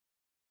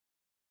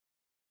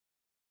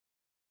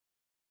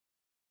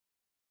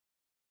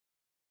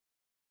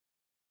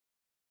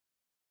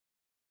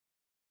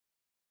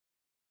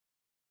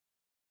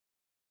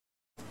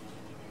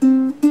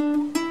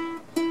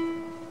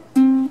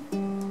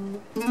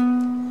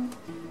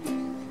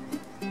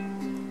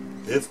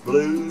It's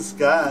blue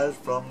skies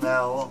from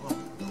now on,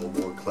 no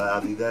more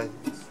cloudy days,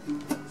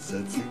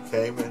 since you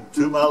came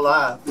into my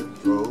life and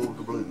drove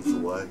the blues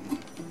away.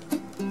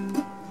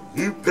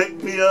 You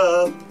pick me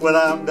up when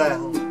I'm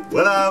down,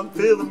 when I'm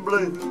feeling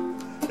blue.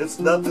 It's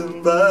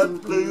nothing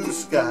but blue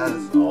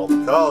skies, all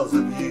because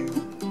of you.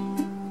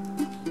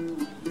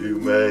 You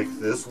make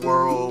this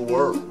world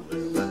worth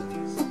living.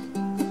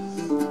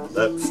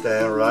 Let me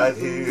stand right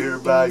here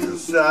by your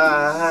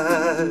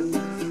side.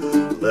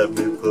 Let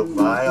me put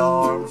my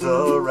arms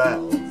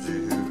around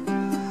you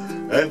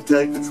and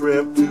take a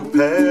trip to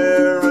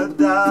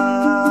paradise.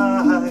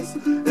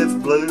 It's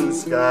blue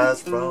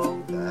skies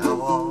from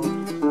now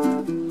on.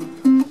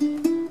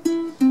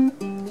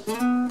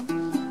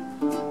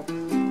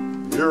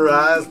 Your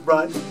eyes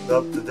brighten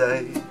up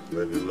today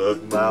when you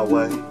look my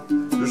way.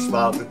 Your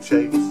smile can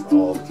chase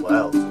all the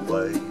clouds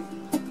away.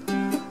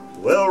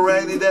 Well,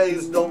 rainy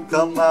days don't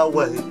come my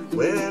way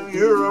when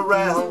you're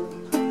around.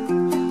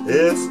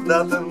 It's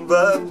nothing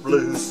but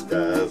blue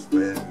skies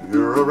when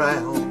you're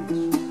around.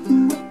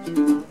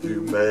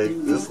 You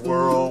make this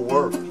world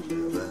worth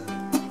living.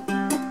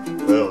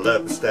 Well,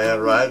 let me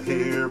stand right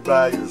here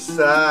by your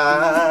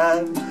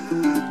side.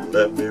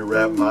 Let me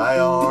wrap my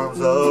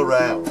arms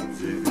around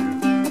you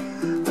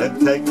and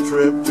take a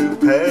trip to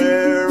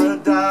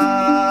paradise.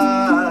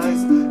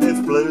 It's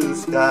blue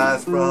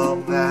skies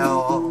from now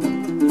on.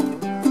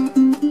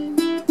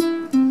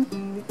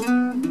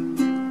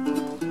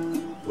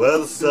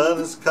 Well, the sun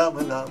is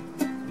coming up,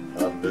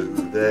 a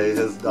new day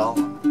has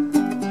dawned,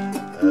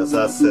 as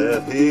I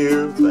sit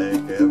here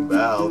thinking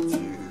about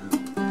you.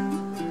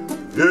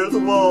 You're the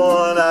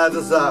one I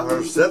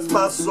desire, sets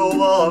my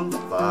soul on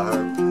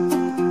fire.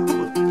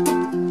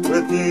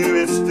 With you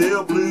it's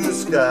still blue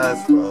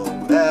skies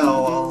from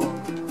now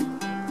on.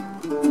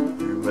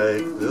 You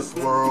make this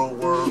world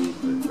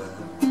worth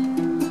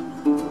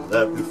living.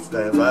 Let me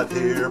stand right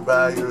here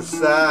by your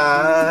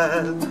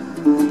side.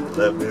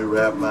 Let me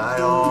wrap my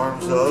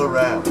arms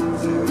around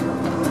you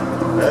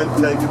and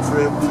take a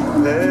trip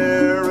to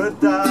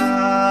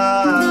paradise.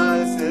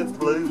 It's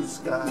blue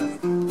skies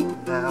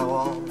from now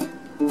on.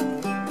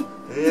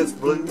 It's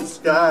blue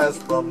skies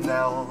from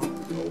now on.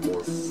 No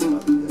more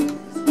sunny days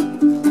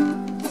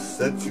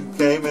since you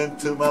came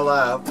into my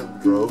life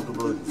and drove the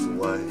blues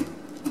away.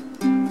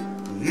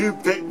 You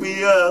pick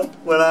me up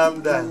when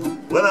I'm down,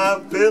 when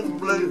I'm feeling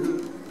blue.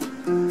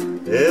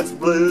 It's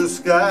blue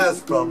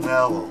skies from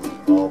now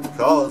on, all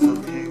because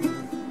of you.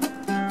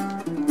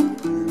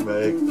 You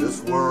make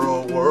this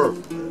world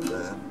worth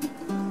living.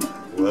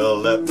 Well,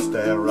 let me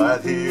stand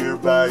right here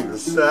by your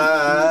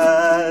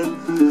side.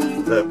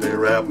 Let me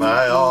wrap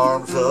my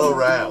arms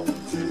around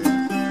you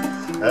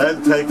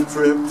and take a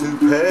trip to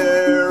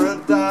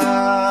paradise.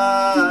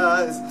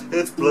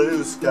 It's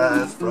blue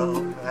skies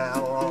from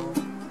now on.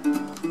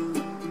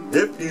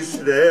 If you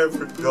should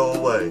ever go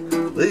away,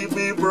 leave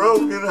me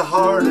broken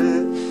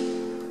hearted,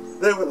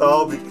 they would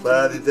all be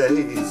cloudy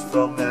days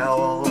from now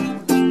on.